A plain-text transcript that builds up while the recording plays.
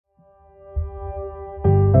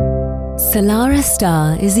Solara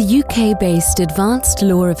Starr is a UK-based advanced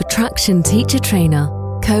law of attraction teacher trainer,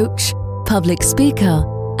 coach, public speaker,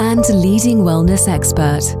 and leading wellness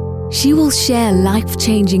expert. She will share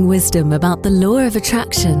life-changing wisdom about the law of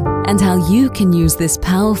attraction and how you can use this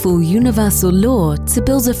powerful universal law to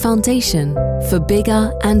build a foundation for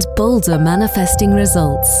bigger and bolder manifesting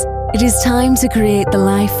results. It is time to create the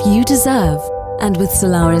life you deserve, and with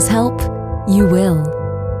Solara's help, you will.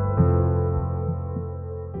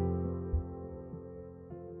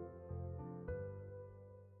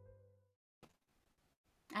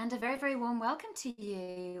 And a very, very warm welcome to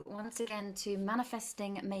you once again to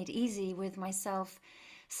Manifesting Made Easy with myself,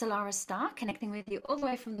 Solara Starr, connecting with you all the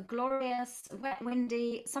way from the glorious, wet,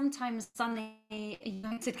 windy, sometimes sunny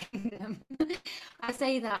United Kingdom. I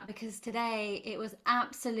say that because today it was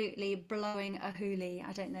absolutely blowing a hoolie.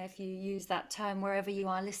 I don't know if you use that term wherever you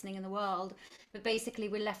are listening in the world, but basically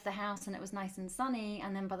we left the house and it was nice and sunny,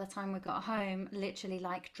 and then by the time we got home, literally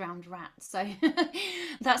like drowned rats. So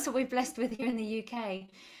that's what we're blessed with here in the UK.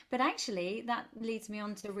 But actually, that leads me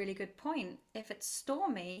on to a really good point. If it's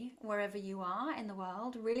stormy wherever you are in the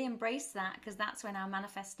world, really embrace that, because that's when our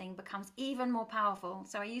manifesting becomes even more powerful.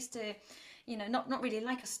 So I used to, not really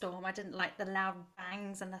like a storm. I didn't like the loud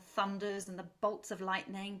bangs and the thunders and the bolts of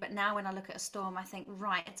lightning. But now when I look at a storm, I think,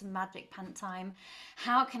 right, it's magic pant time.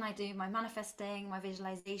 How can I do my manifesting, my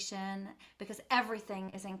visualization? Because everything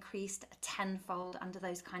is increased tenfold under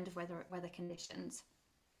those kind of weather conditions.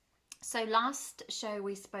 So last show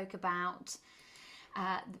we spoke about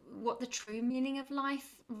what the true meaning of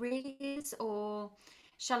life really is, or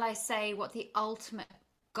shall I say what the ultimate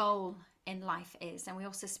goal in life is. And we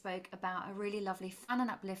also spoke about a really lovely fun and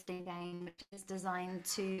uplifting game which is designed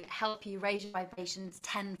to help you raise your vibrations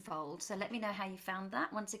tenfold. So let me know how you found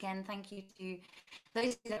that. Once again, thank you to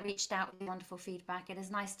those that reached out with wonderful feedback. It is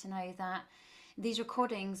nice to know that these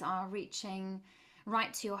recordings are reaching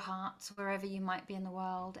right to your heart wherever you might be in the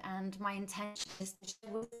world, and my intention is to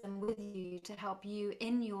share wisdom with you to help you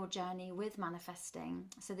in your journey with manifesting,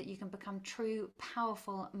 so that you can become true,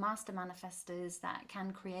 powerful master manifestors that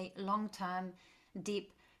can create long-term,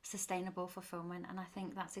 deep, sustainable fulfillment. And I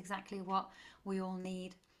think that's exactly what we all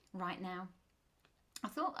need right now. I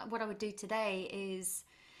thought what I would do today is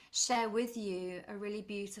share with you a really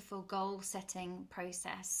beautiful goal setting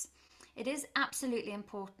process. It is absolutely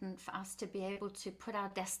important for us to be able to put our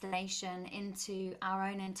destination into our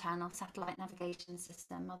own internal satellite navigation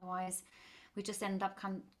system. Otherwise, we just end up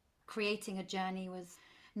creating a journey with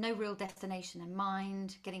no real destination in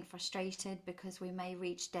mind, getting frustrated because we may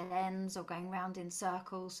reach dead ends or going round in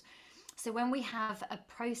circles. So when we have a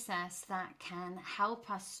process that can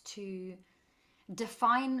help us to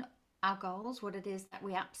define our goals, what it is that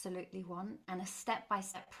we absolutely want, and a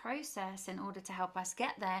step-by-step process in order to help us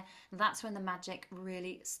get there, that's when the magic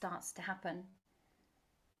really starts to happen.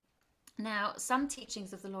 Now, some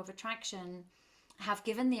teachings of the law of attraction have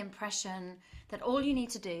given the impression that all you need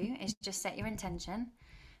to do is just set your intention,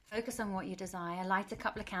 focus on what you desire, light a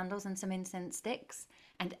couple of candles and some incense sticks,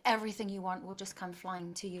 and everything you want will just come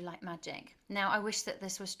flying to you like magic. Now, I wish that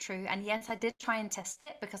this was true. And yes, I did try and test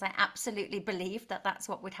it because I absolutely believed that that's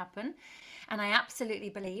what would happen. And I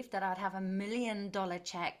absolutely believed that I'd have $1 million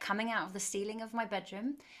check coming out of the ceiling of my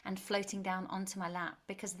bedroom and floating down onto my lap,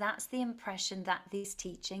 because that's the impression that these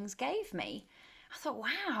teachings gave me. I thought,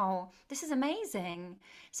 wow, this is amazing.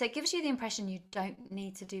 So it gives you the impression you don't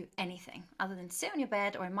need to do anything other than sit on your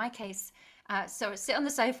bed, or in my case, sit on the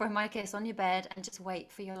sofa, in my case, on your bed, and just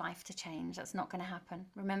wait for your life to change. That's not going to happen.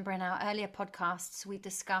 Remember, in our earlier podcasts, we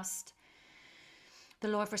discussed the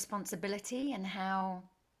law of responsibility and how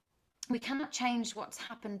we cannot change what's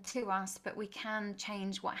happened to us, but we can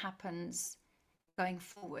change what happens going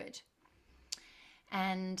forward.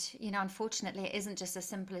 And, unfortunately, it isn't just as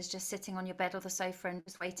simple as just sitting on your bed or the sofa and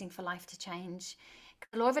just waiting for life to change.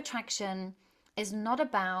 The law of attraction is not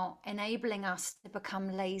about enabling us to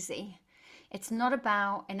become lazy. It's not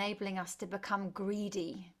about enabling us to become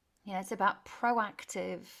greedy. It's about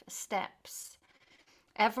proactive steps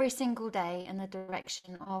every single day in the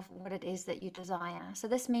direction of what it is that you desire. So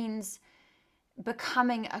this means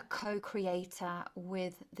becoming a co-creator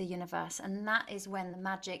with the universe, and that is when the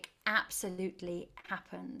magic absolutely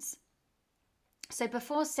happens. So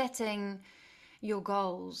before setting your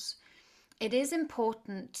goals, it is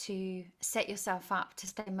important to set yourself up to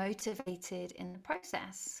stay motivated in the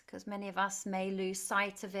process, because many of us may lose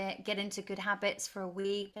sight of it, get into good habits for a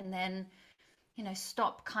week, and then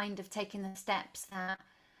stop kind of taking the steps that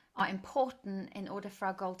are important in order for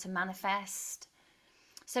our goal to manifest.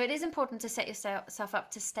 So it is important to set yourself up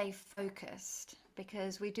to stay focused,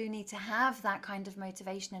 because we do need to have that kind of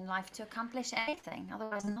motivation in life to accomplish anything.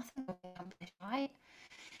 Otherwise, nothing will be accomplish, right?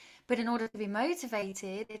 But in order to be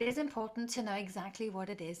motivated, it is important to know exactly what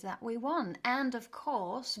it is that we want. And of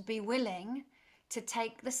course, be willing to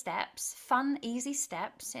take the steps, fun, easy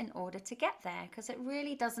steps, in order to get there. Because it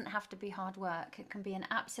really doesn't have to be hard work. It can be an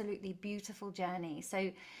absolutely beautiful journey.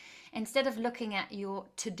 So instead of looking at your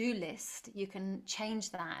to-do list, you can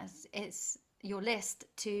change that. It's your list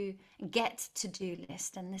to get to-do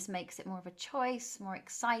list, and this makes it more of a choice, more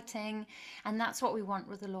exciting, and that's what we want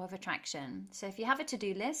with the law of attraction. So if you have a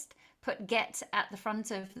to-do list, put get at the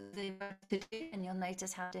front of the to-do, and you'll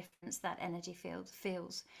notice how different that energy field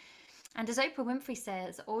feels. And as Oprah Winfrey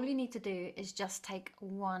says, all you need to do is just take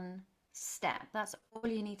one step. That's all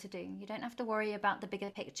you need to do. You don't have to worry about the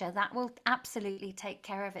bigger picture. That will absolutely take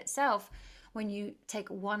care of itself when you take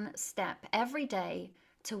one step every day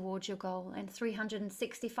towards your goal. And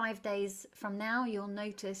 365 days from now, you'll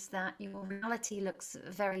notice that your reality looks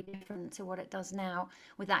very different to what it does now,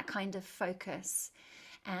 with that kind of focus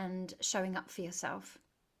and showing up for yourself.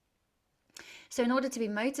 So in order to be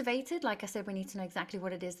motivated, like I said, we need to know exactly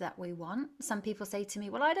what it is that we want. Some people say to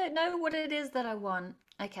me, well, I don't know what it is that I want.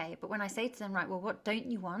 Okay, but when I say to them, right, well, what don't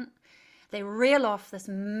you want? They reel off this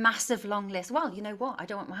massive long list. Well, you know what? I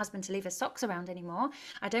don't want my husband to leave his socks around anymore.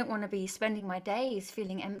 I don't want to be spending my days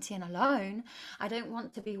feeling empty and alone. I don't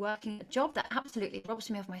want to be working a job that absolutely robs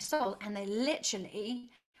me of my soul. And they literally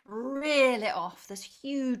reel it off, this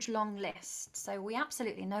huge long list. So we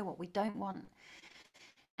absolutely know what we don't want.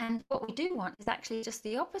 And what we do want is actually just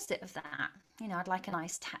the opposite of that. You know, I'd like a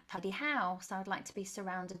nice tidy house. I would like to be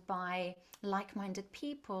surrounded by like-minded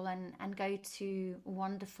people and go to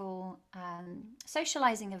wonderful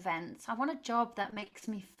socializing events. I want a job that makes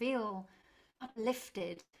me feel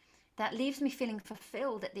uplifted, that leaves me feeling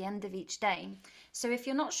fulfilled at the end of each day. So if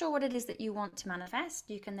you're not sure what it is that you want to manifest,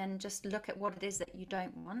 you can then just look at what it is that you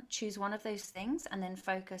don't want, choose one of those things, and then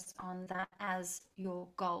focus on that as your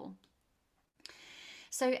goal.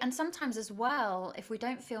 So, and sometimes as well, if we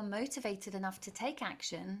don't feel motivated enough to take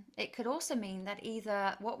action, it could also mean that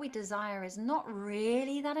either what we desire is not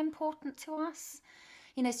really that important to us.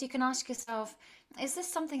 You know, so you can ask yourself, is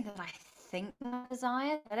this something that I think I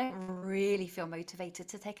desire, I don't really feel motivated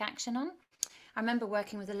to take action on? I remember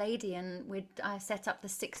working with a lady, and we'd set up the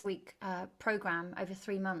 6-week program over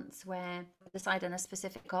 3 months, where we decide on a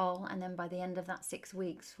specific goal, and then by the end of that 6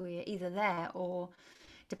 weeks, we're either there, or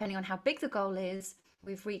depending on how big the goal is,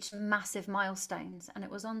 we've reached massive milestones. And it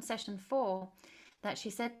was on session 4 that she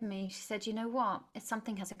said to me, she said, you know what,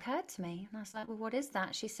 something has occurred to me. And I was like, well, what is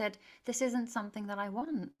that? She said, this isn't something that I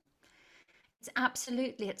want.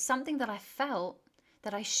 It's something that I felt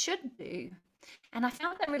that I should do. And I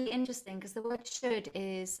found that really interesting, because the word should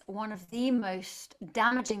is one of the most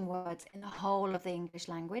damaging words in the whole of the English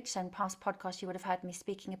language. So in past podcasts, you would have heard me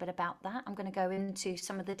speaking a bit about that. I'm going to go into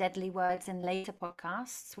some of the deadly words in later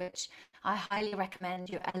podcasts, which I highly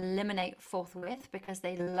recommend you eliminate forthwith, because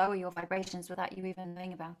they lower your vibrations without you even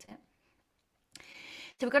knowing about it.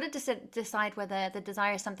 So we've got to decide whether the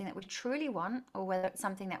desire is something that we truly want, or whether it's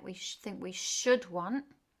something that we think we should want.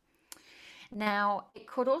 Now, it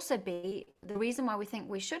could also be the reason why we think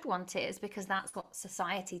we should want it is because that's what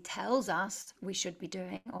society tells us we should be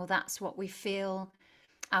doing, or that's what we feel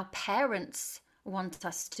our parents want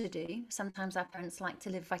us to do. Sometimes our parents like to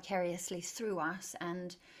live vicariously through us,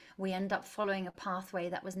 and we end up following a pathway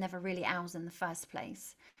that was never really ours in the first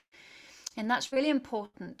place. And that's really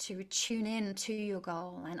important, to tune in to your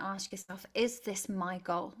goal and ask yourself, is this my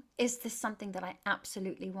goal? Is this something that I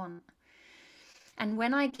absolutely want? And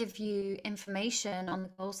when I give you information on the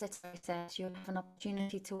goal setting process, you'll have an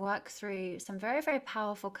opportunity to work through some very, very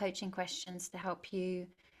powerful coaching questions to help you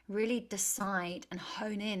really decide and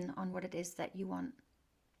hone in on what it is that you want.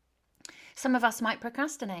 Some of us might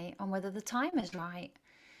procrastinate on whether the time is right.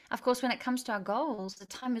 Of course, when it comes to our goals, the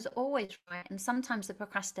time is always right. And sometimes the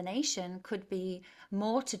procrastination could be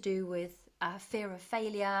more to do with fear of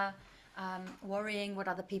failure, worrying what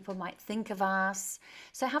other people might think of us.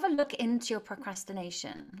 So have a look into your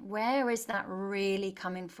procrastination. Where is that really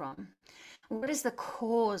coming from? What is the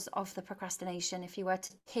cause of the procrastination if you were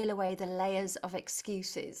to peel away the layers of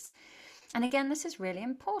excuses? And again, this is really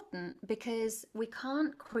important, because we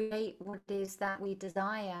can't create what it is that we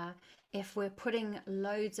desire if we're putting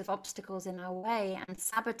loads of obstacles in our way and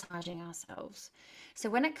sabotaging ourselves. So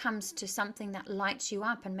when it comes to something that lights you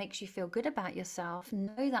up and makes you feel good about yourself,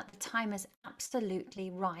 know that the time is absolutely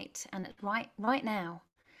right, and it's right now.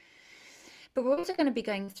 But we're also going to be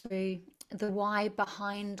going through the why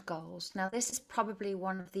behind goals. Now, this is probably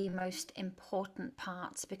one of the most important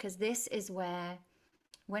parts, because this is where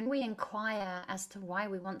when we inquire as to why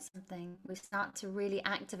we want something, we start to really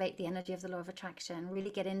activate the energy of the law of attraction, really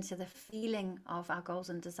get into the feeling of our goals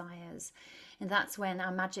and desires. And that's when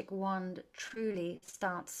our magic wand truly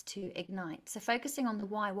starts to ignite. So focusing on the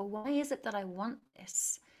why, well, why is it that I want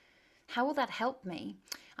this? How will that help me?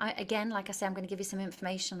 Again, like I say, I'm going to give you some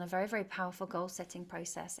information on a very, very powerful goal setting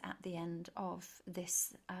process at the end of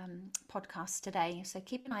this podcast today. So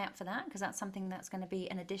keep an eye out for that, because that's something that's going to be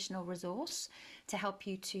an additional resource to help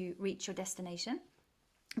you to reach your destination.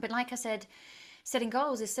 But like I said, setting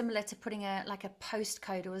goals is similar to putting a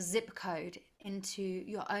postcode or a zip code into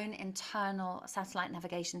your own internal satellite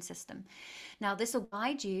navigation system. Now, this will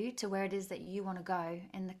guide you to where it is that you want to go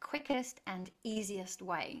in the quickest and easiest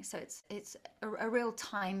way. So it's a real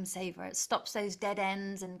time saver. It stops those dead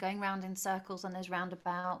ends and going round in circles on those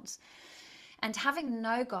roundabouts. And having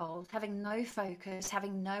no goals, having no focus,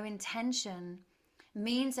 having no intention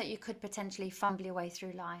means that you could potentially fumble your way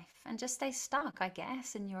through life and just stay stuck, I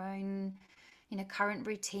guess, in your own current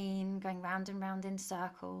routine, going round and round in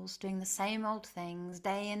circles, doing the same old things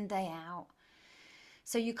day in, day out.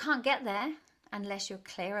 So you can't get there unless you're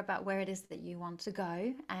clear about where it is that you want to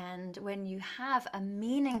go. And when you have a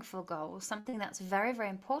meaningful goal, something that's very, very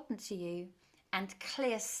important to you, and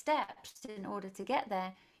clear steps in order to get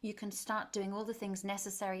there, you can start doing all the things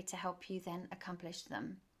necessary to help you then accomplish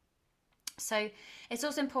them. So it's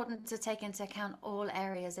also important to take into account all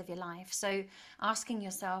areas of your life. So asking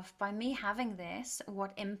yourself, by me having this,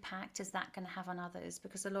 what impact is that going to have on others?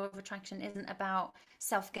 Because the law of attraction isn't about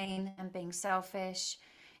self-gain and being selfish.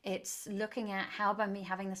 It's looking at how, by me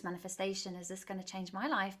having this manifestation, is this going to change my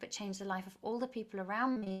life, but change the life of all the people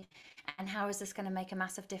around me? And how is this going to make a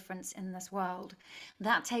massive difference in this world?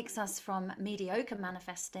 That takes us from mediocre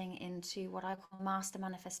manifesting into what I call master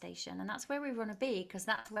manifestation. And that's where we want to be, because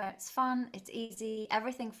that's where it's fun, it's easy,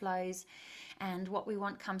 everything flows. And what we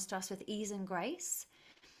want comes to us with ease and grace.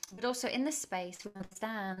 But also in this space, we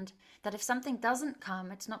understand that if something doesn't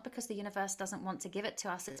come, it's not because the universe doesn't want to give it to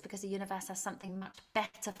us. It's because the universe has something much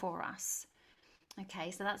better for us.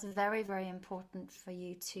 Okay, so that's very, very important for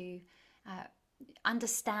you to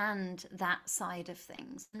understand that side of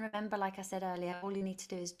things. And remember, like I said earlier, all you need to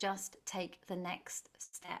do is just take the next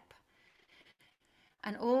step.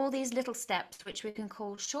 And all these little steps, which we can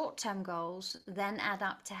call short-term goals, then add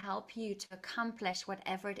up to help you to accomplish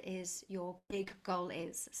whatever it is your big goal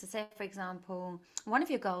is. So say, for example, one of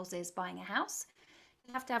your goals is buying a house.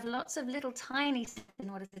 You have to have lots of little tiny steps in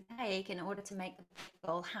order to take in order to make the big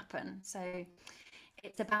goal happen. So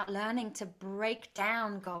it's about learning to break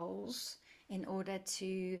down goals in order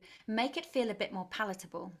to make it feel a bit more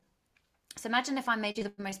palatable. So imagine if I made you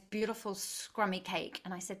the most beautiful scrummy cake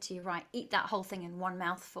and I said to you, right, eat that whole thing in one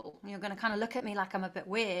mouthful. You're going to kind of look at me like I'm a bit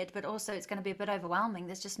weird, but also it's going to be a bit overwhelming.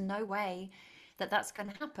 There's just no way that that's going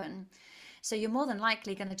to happen. So you're more than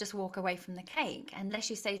likely going to just walk away from the cake, unless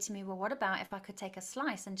you say to me, well, what about if I could take a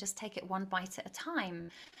slice and just take it one bite at a time?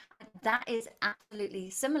 That is absolutely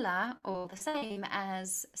similar or the same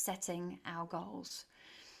as setting our goals.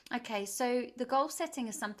 Okay, so the goal setting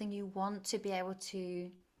is something you want to be able to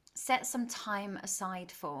set some time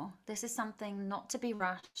aside for. This is something not to be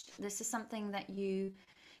rushed. This is something that you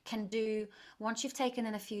can do once you've taken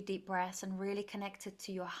in a few deep breaths and really connected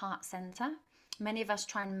to your heart center. Many of us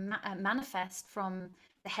try and manifest from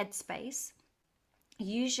the head space.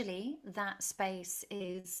 Usually that space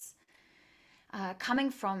is coming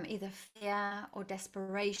from either fear or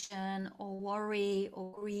desperation or worry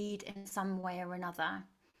or greed in some way or another.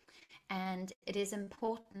 And it is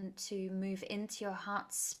important to move into your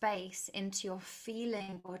heart space, into your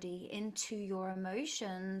feeling body, into your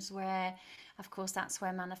emotions, where, of course, that's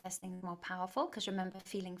where manifesting is more powerful. Because remember,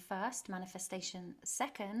 feeling first, manifestation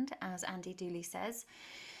second, as Andy Dooley says.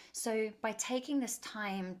 So by taking this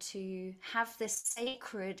time to have this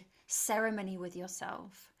sacred ceremony with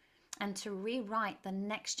yourself and to rewrite the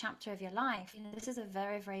next chapter of your life, this is a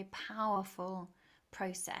very, very powerful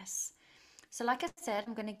process. So like I said,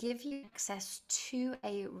 I'm going to give you access to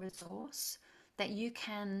a resource that you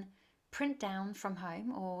can print down from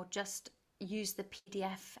home or just use the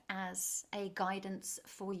PDF as a guidance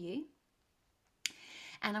for you.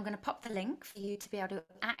 And I'm going to pop the link for you to be able to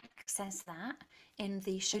access that in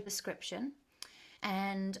the show description.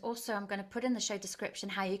 And also I'm going to put in the show description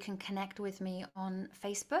how you can connect with me on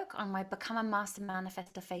Facebook, on my Become a Master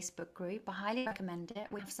Manifestor Facebook group. I highly recommend it.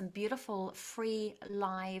 We have some beautiful free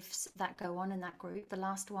lives that go on in that group. The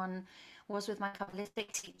last one was with my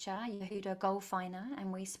Kabbalistic teacher, Yehuda Goldfeiner,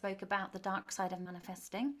 and we spoke about the dark side of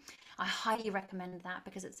manifesting. I highly recommend that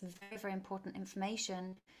because it's very, very important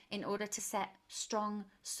information in order to set strong,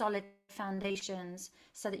 solid foundations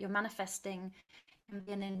so that you're manifesting and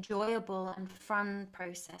be an enjoyable and fun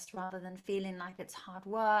process rather than feeling like it's hard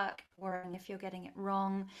work, worrying if you're getting it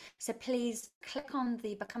wrong. So please click on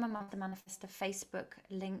the Become a Mother Manifestor Facebook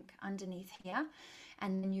link underneath here.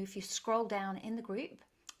 And then if you scroll down in the group,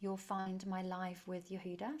 you'll find my live with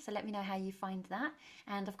Yehuda. So let me know how you find that.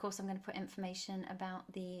 And of course, I'm going to put information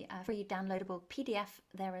about the free downloadable PDF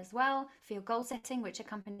there as well for your goal setting, which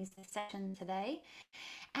accompanies the session today.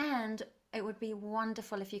 And it would be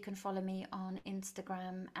wonderful if you can follow me on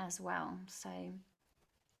Instagram as well. So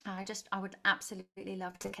I would absolutely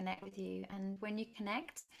love to connect with you. And when you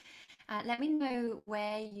connect, let me know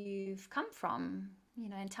where you've come from,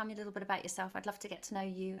 and tell me a little bit about yourself. I'd love to get to know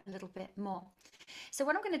you a little bit more. So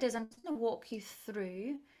what I'm going to do is I'm going to walk you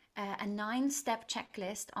through a 9-step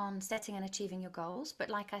checklist on setting and achieving your goals. But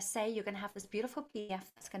like I say, you're going to have this beautiful PDF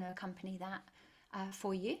that's going to accompany that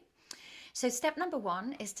for you. So step number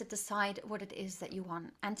 1 is to decide what it is that you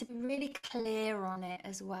want and to be really clear on it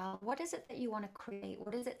as well. What is it that you want to create?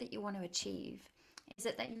 What is it that you want to achieve? Is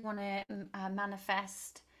it that you want to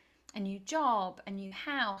manifest a new job, a new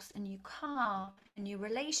house, a new car, a new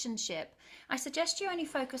relationship? I suggest you only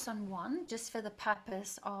focus on one just for the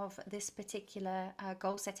purpose of this particular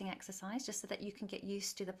goal setting exercise, just so that you can get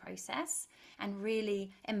used to the process and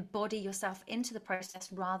really embody yourself into the process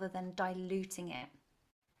rather than diluting it.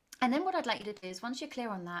 And then what I'd like you to do is, once you're clear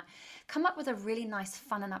on that, come up with a really nice,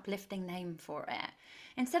 fun and uplifting name for it.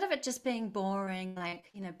 Instead of it just being boring,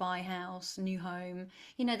 like, buy house, new home,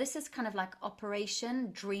 this is kind of like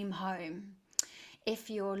Operation Dream Home.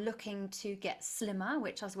 If you're looking to get slimmer,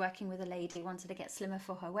 which I was working with a lady who wanted to get slimmer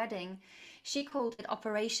for her wedding, she called it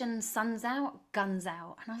Operation Suns Out, Guns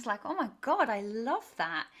Out. And I was like, oh my God, I love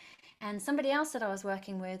that. And somebody else that I was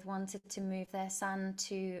working with wanted to move their son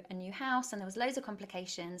to a new house, and there was loads of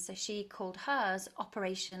complications. So she called hers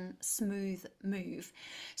Operation Smooth Move.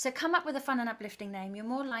 So come up with a fun and uplifting name. You're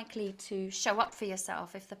more likely to show up for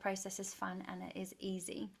yourself if the process is fun and it is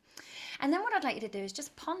easy. And then what I'd like you to do is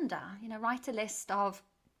just ponder, write a list of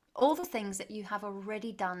all the things that you have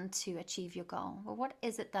already done to achieve your goal. Well, what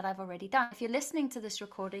is it that I've already done? If you're listening to this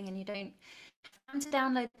recording and you don't have to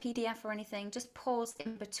download the PDF or anything, just pause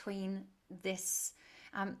in between this,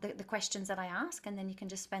 the questions that I ask, and then you can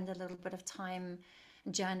just spend a little bit of time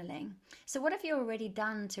journaling. So what have you already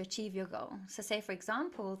done to achieve your goal? So say, for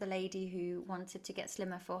example, the lady who wanted to get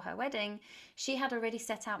slimmer for her wedding, she had already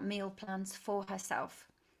set out meal plans for herself.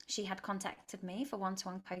 She had contacted me for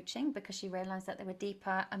one-to-one coaching because she realized that there were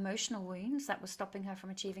deeper emotional wounds that were stopping her from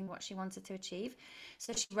achieving what she wanted to achieve.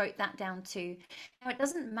 So she wrote that down too. Now, it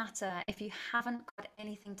doesn't matter if you haven't got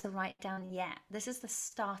anything to write down yet. This is the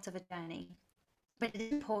start of a journey. But it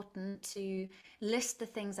is important to list the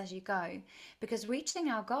things as you go, because reaching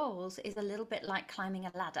our goals is a little bit like climbing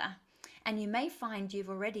a ladder. And you may find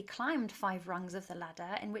you've already climbed 5 rungs of the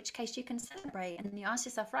ladder, in which case you can celebrate and you ask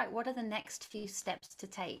yourself, right, what are the next few steps to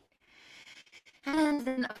take? And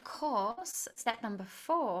then, of course, step number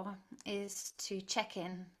 4 is to check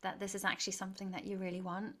in that this is actually something that you really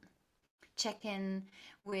want. Check in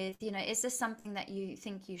with, is this something that you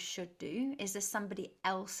think you should do? Is this somebody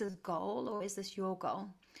else's goal, or is this your goal?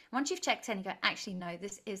 Once you've checked in, you go, actually, no,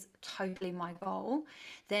 this is totally my goal.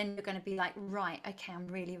 Then you're going to be like, right, okay, I'm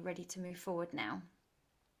really ready to move forward now.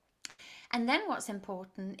 And then what's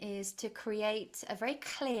important is to create a very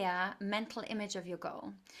clear mental image of your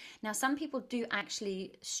goal. Now, some people do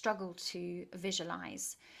actually struggle to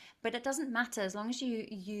visualize, but it doesn't matter as long as you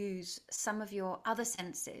use some of your other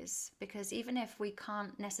senses, because even if we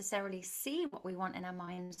can't necessarily see what we want in our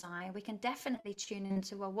mind's eye, we can definitely tune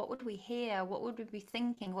into, well, what would we hear? What would we be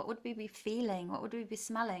thinking? What would we be feeling? What would we be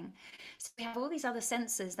smelling? So we have all these other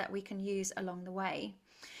senses that we can use along the way.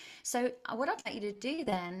 So what I'd like you to do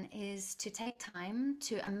then is to take time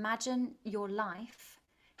to imagine your life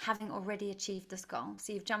having already achieved this goal.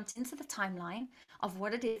 So you've jumped into the timeline of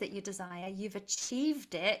what it is that you desire. You've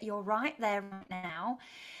achieved it. You're right there right now.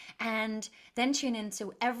 And then tune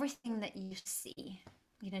into everything that you see.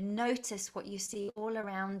 Notice what you see all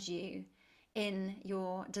around you in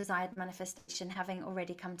your desired manifestation having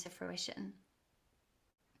already come to fruition.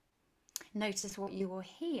 Notice what you will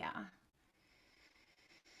hear.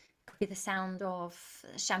 Could be the sound of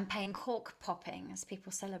champagne cork popping as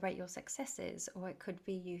people celebrate your successes, or it could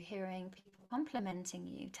be you hearing people complimenting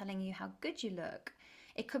you, telling you how good you look.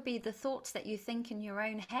 It could be the thoughts that you think in your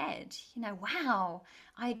own head. Wow,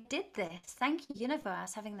 I did this. Thank you,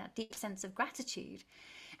 universe, having that deep sense of gratitude.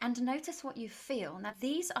 And notice what you feel. Now,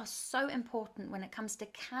 these are so important when it comes to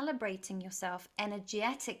calibrating yourself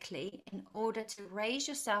energetically in order to raise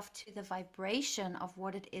yourself to the vibration of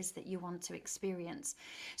what it is that you want to experience.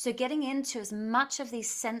 So getting into as much of these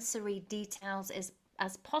sensory details as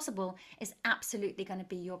as possible is absolutely going to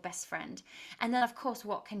be your best friend. And then, of course,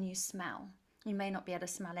 what can you smell? You may not be able to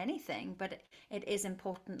smell anything, but it is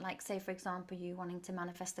important. Like, say, for example, you wanting to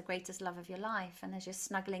manifest the greatest love of your life, and as you're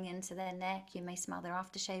snuggling into their neck, you may smell their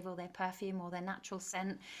aftershave or their perfume or their natural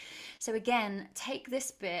scent. So again, take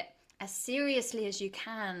this bit as seriously as you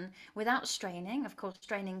can without straining. Of course,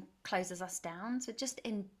 straining closes us down. So just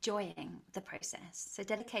enjoying the process. So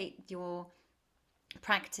dedicate your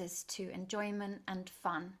practice to enjoyment and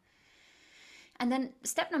fun. And then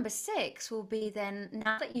step number 6 will be then,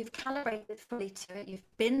 now that you've calibrated fully to it,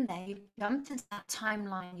 you've been there, you've jumped into that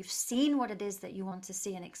timeline, you've seen what it is that you want to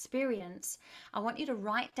see and experience, I want you to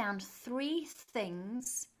write down 3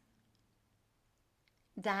 things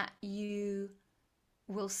that you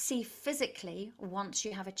will see physically once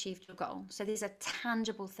you have achieved your goal. So these are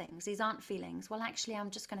tangible things. These aren't feelings. Well, actually, I'm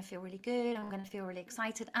just going to feel really good. I'm going to feel really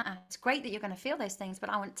excited. It's great that you're going to feel those things, but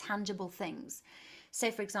I want tangible things. So,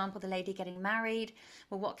 for example, the lady getting married.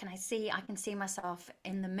 Well, what can I see? I can see myself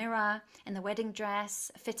in the mirror, in the wedding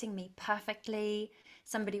dress, fitting me perfectly.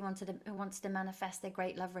 Somebody wants to manifest their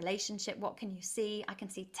great love relationship. What can you see? I can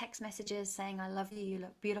see text messages saying, I love you, you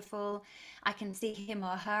look beautiful. I can see him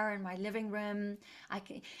or her in my living room.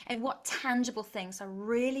 And what tangible things? I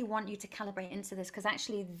really want you to calibrate into this, because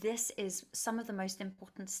actually this is some of the most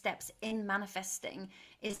important steps in manifesting,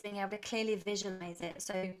 is being able to clearly visualize it.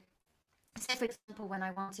 So say, for example, when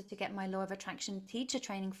I wanted to get my Law of Attraction teacher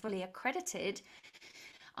training fully accredited,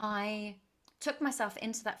 I took myself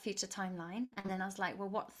into that future timeline, and then I was like, well,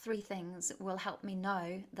 what 3 things will help me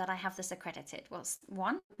know that I have this accredited? Well,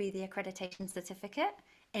 1 would be the accreditation certificate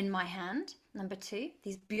in my hand. Number 2,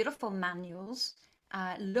 these beautiful manuals,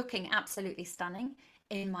 looking absolutely stunning,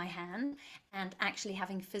 in my hand, and actually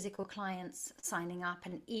having physical clients signing up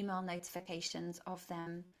and email notifications of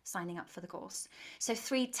them signing up for the course. So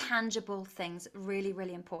 3 tangible things, really,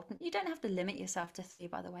 really important. You don't have to limit yourself to 3,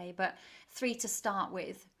 by the way, but 3 to start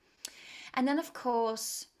with. And then, of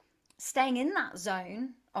course, staying in that zone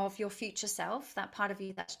of your future self, that part of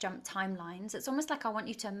you that's jumped timelines, it's almost like I want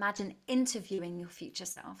you to imagine interviewing your future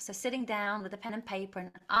self. So sitting down with a pen and paper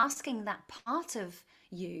and asking that part of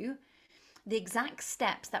you the exact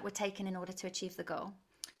steps that were taken in order to achieve the goal.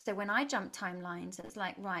 So when I jumped timelines, it's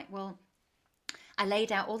like, right, well, I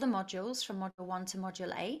laid out all the modules from module 1 to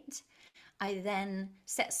module 8. I then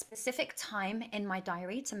set specific time in my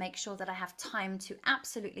diary to make sure that I have time to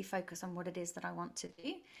absolutely focus on what it is that I want to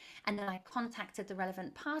do. And then I contacted the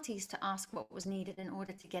relevant parties to ask what was needed in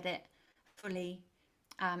order to get it fully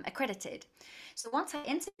accredited. So once I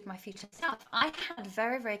interviewed my future self, I had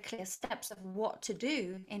very, very clear steps of what to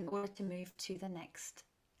do in order to move to the next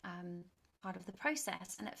part of the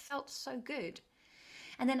process. And it felt so good.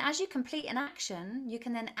 And then as you complete an action, you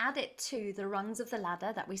can then add it to the rungs of the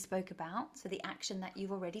ladder that we spoke about. So the action that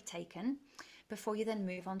you've already taken before you then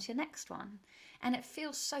move on to your next one. And it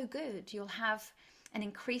feels so good. You'll have an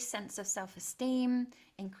increased sense of self-esteem,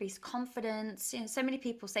 increased confidence. You know, so many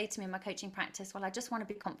people say to me in my coaching practice, well, I just want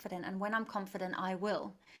to be confident. And when I'm confident, I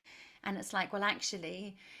will. And it's like, well,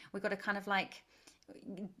 actually, we've got to kind of like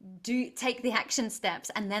take the action steps,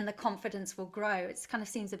 and then the confidence will grow. It kind of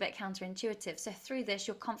seems a bit counterintuitive. So through this,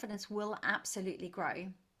 your confidence will absolutely grow.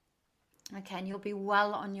 Okay, and you'll be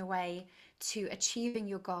well on your way to achieving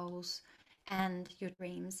your goals and your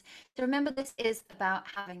dreams. So remember, this is about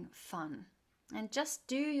having fun. And just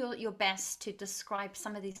do your best to describe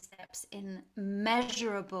some of these steps in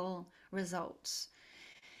measurable results.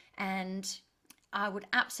 And I would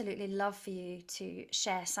absolutely love for you to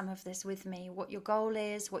share some of this with me, what your goal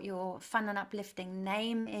is, what your fun and uplifting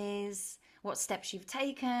name is, what steps you've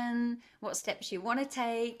taken, what steps you want to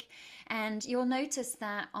take. And you'll notice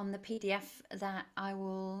that on the PDF that I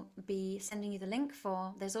will be sending you the link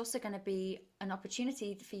for, there's also going to be an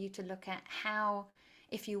opportunity for you to look at how,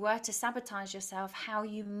 if you were to sabotage yourself, how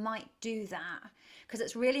you might do that. Because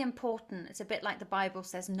it's really important. It's a bit like the Bible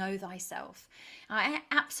says, know thyself. I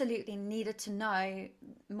absolutely needed to know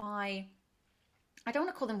I don't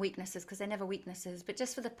want to call them weaknesses because they're never weaknesses, but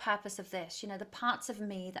just for the purpose of this, you know, the parts of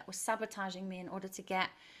me that were sabotaging me in order to get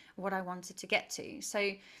what I wanted to get to.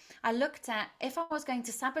 So I looked at, if I was going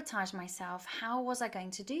to sabotage myself, how was I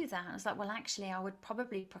going to do that? I was like, well, actually, I would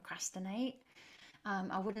probably procrastinate.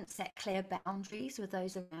 I wouldn't set clear boundaries with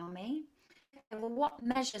those around me. Okay, well, what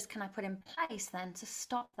measures can I put in place then to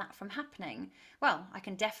stop that from happening? Well, I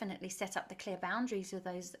can definitely set up the clear boundaries with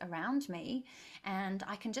those around me, and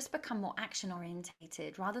I can just become more action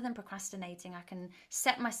orientated. Rather than procrastinating, I can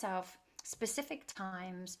set myself specific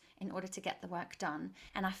times in order to get the work done.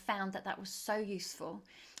 And I found that that was so useful,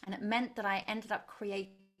 and it meant that I ended up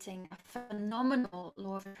creating a phenomenal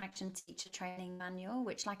Law of Attraction teacher training manual,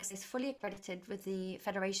 which, like I said, is fully accredited with the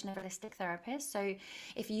Federation of Holistic Therapists. So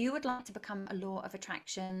if you would like to become a Law of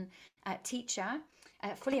Attraction teacher,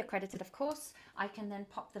 fully accredited, of course, I can then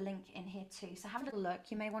pop the link in here too. So have a little look.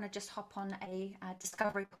 You may want to just hop on a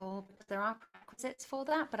discovery call, because there are prerequisites for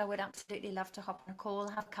that, but I would absolutely love to hop on a call,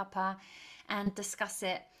 have a cuppa, and discuss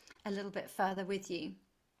it a little bit further with you.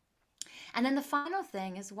 And then the final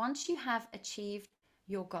thing is, once you have achieved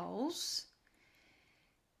your goals,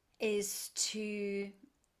 is to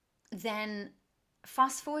then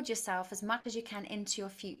fast forward yourself as much as you can into your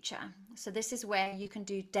future. So this is where you can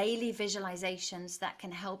do daily visualizations that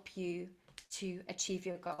can help you to achieve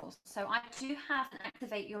your goals. So I do have an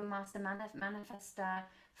Activate Your Master Manifestor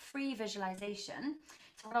free visualization.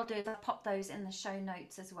 So what I'll do is I'll pop those in the show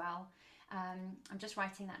notes as well. I'm just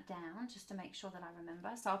writing that down just to make sure that I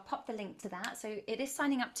remember. So I'll pop the link to that. So it is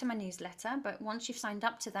signing up to my newsletter, but once you've signed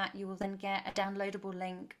up to that, you will then get a downloadable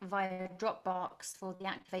link via Dropbox for the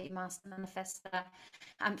Activate Your Master Manifestor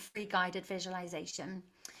free guided visualization.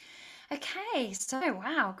 Okay, so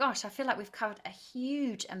wow, gosh, I feel like we've covered a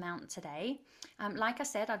huge amount today. Like I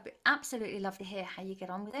said, I'd absolutely love to hear how you get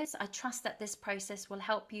on with this. I trust that this process will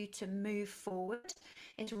help you to move forward.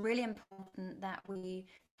 It's really important that we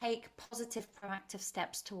take positive, proactive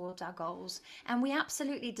steps towards our goals, and we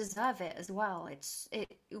absolutely deserve it as well.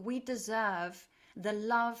 We deserve the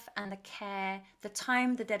love and the care, the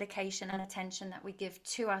time, the dedication and attention that we give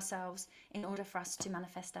to ourselves in order for us to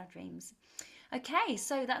manifest our dreams. Okay,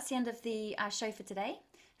 so that's the end of the show for today.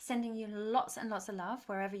 Sending you lots and lots of love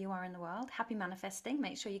wherever you are in the world. Happy manifesting.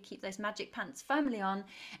 Make sure you keep those magic pants firmly on,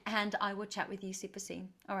 and I will chat with you super soon.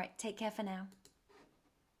 All right, take care for now.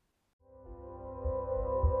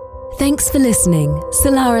 Thanks for listening.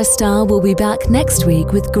 Solara Star will be back next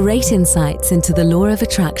week with great insights into the law of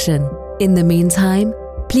attraction. In the meantime,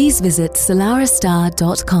 please visit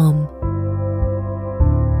solarastar.com.